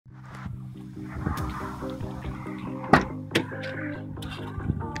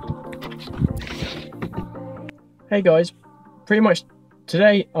Hey guys, pretty much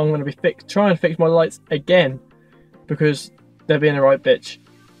today I'm going to be trying to fix my lights again because they're being a right bitch.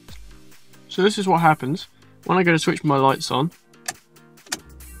 So this is what happens when I go to switch my lights on.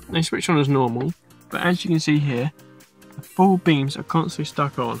 They switch on as normal, but as you can see here, the full beams are constantly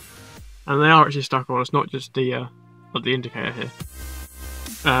stuck on, and they are actually stuck on. It's not just the indicator here.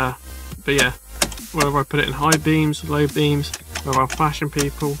 But yeah, whether I put it in high beams, low beams, whether I'm flashing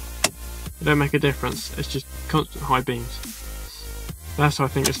people, it don't make a difference. It's just constant high beams. That's why I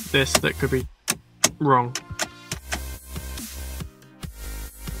think it's this that could be wrong.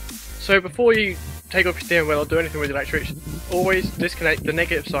 So before you take off your steering wheel or do anything with the electrics, always disconnect the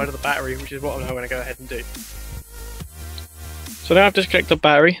negative side of the battery, which is what I'm now going to go ahead and do. So now I've disconnected the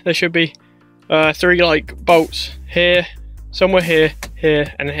battery. There should be 3 bolts here, somewhere here,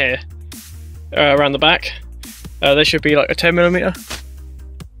 here and here, around the back. There should be like a 10mm.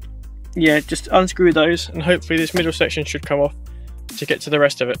 Yeah, just unscrew those and hopefully this middle section should come off to get to the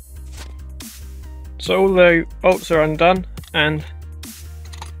rest of it. So all the bolts are undone and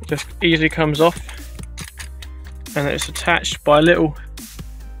it just easily comes off, and it's attached by a little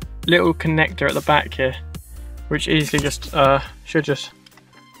connector at the back here, which easily just should just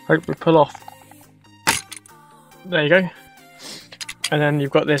hopefully pull off. There you go. And then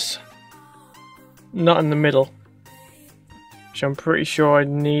you've got this nut in the middle, which I'm pretty sure I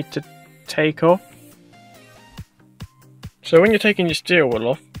need to take off. So when you're taking your steering wheel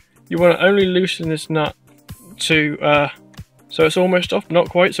off, you want to only loosen this nut to so it's almost off, not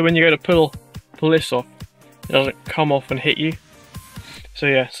quite. So when you go to pull this off, it doesn't come off and hit you. So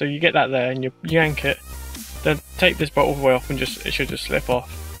yeah, so you get that there and you yank it, then take this bolt all the way off and it should just slip off.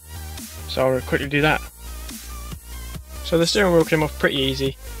 So I'll quickly do that. So the steering wheel came off pretty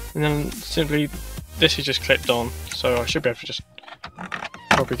easy, and then simply this is just clipped on, so I should be able to just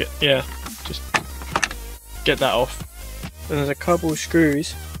probably just get that off. And there's a couple of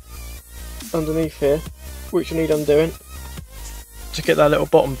screws underneath here which you need undoing to get that little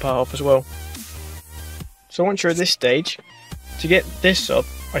bottom part off as well. So once you're at this stage, to get this up,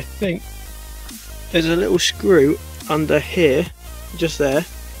 I think there's a little screw under here, just there.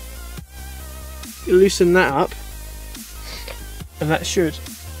 You loosen that up and that should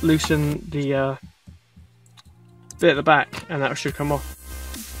loosen the bit at the back, and that should come off.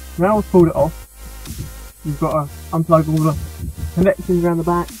 Now we've pulled it off, you've got to unplug all the connections around the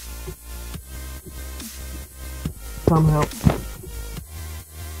back somehow.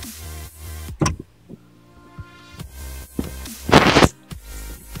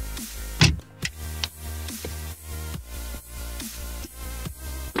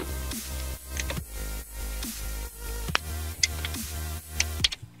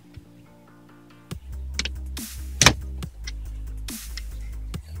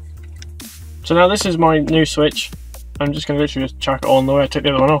 So now this is my new switch. I'm just going to literally just chuck it on the way I took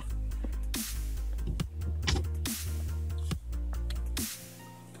the other one off.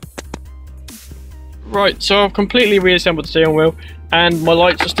 Right, so I've completely reassembled the steering wheel and my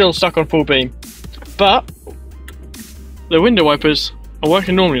lights are still stuck on full beam. But the window wipers are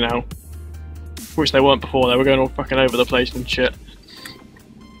working normally now, which they weren't before. They were going all fucking over the place and shit.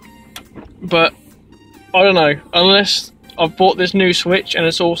 But I don't know, unless I've bought this new switch and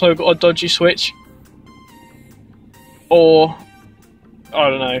it's also got a dodgy switch, or I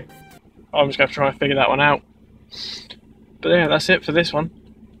don't know, I'm just going to try and figure that one out. But yeah, that's it for this one.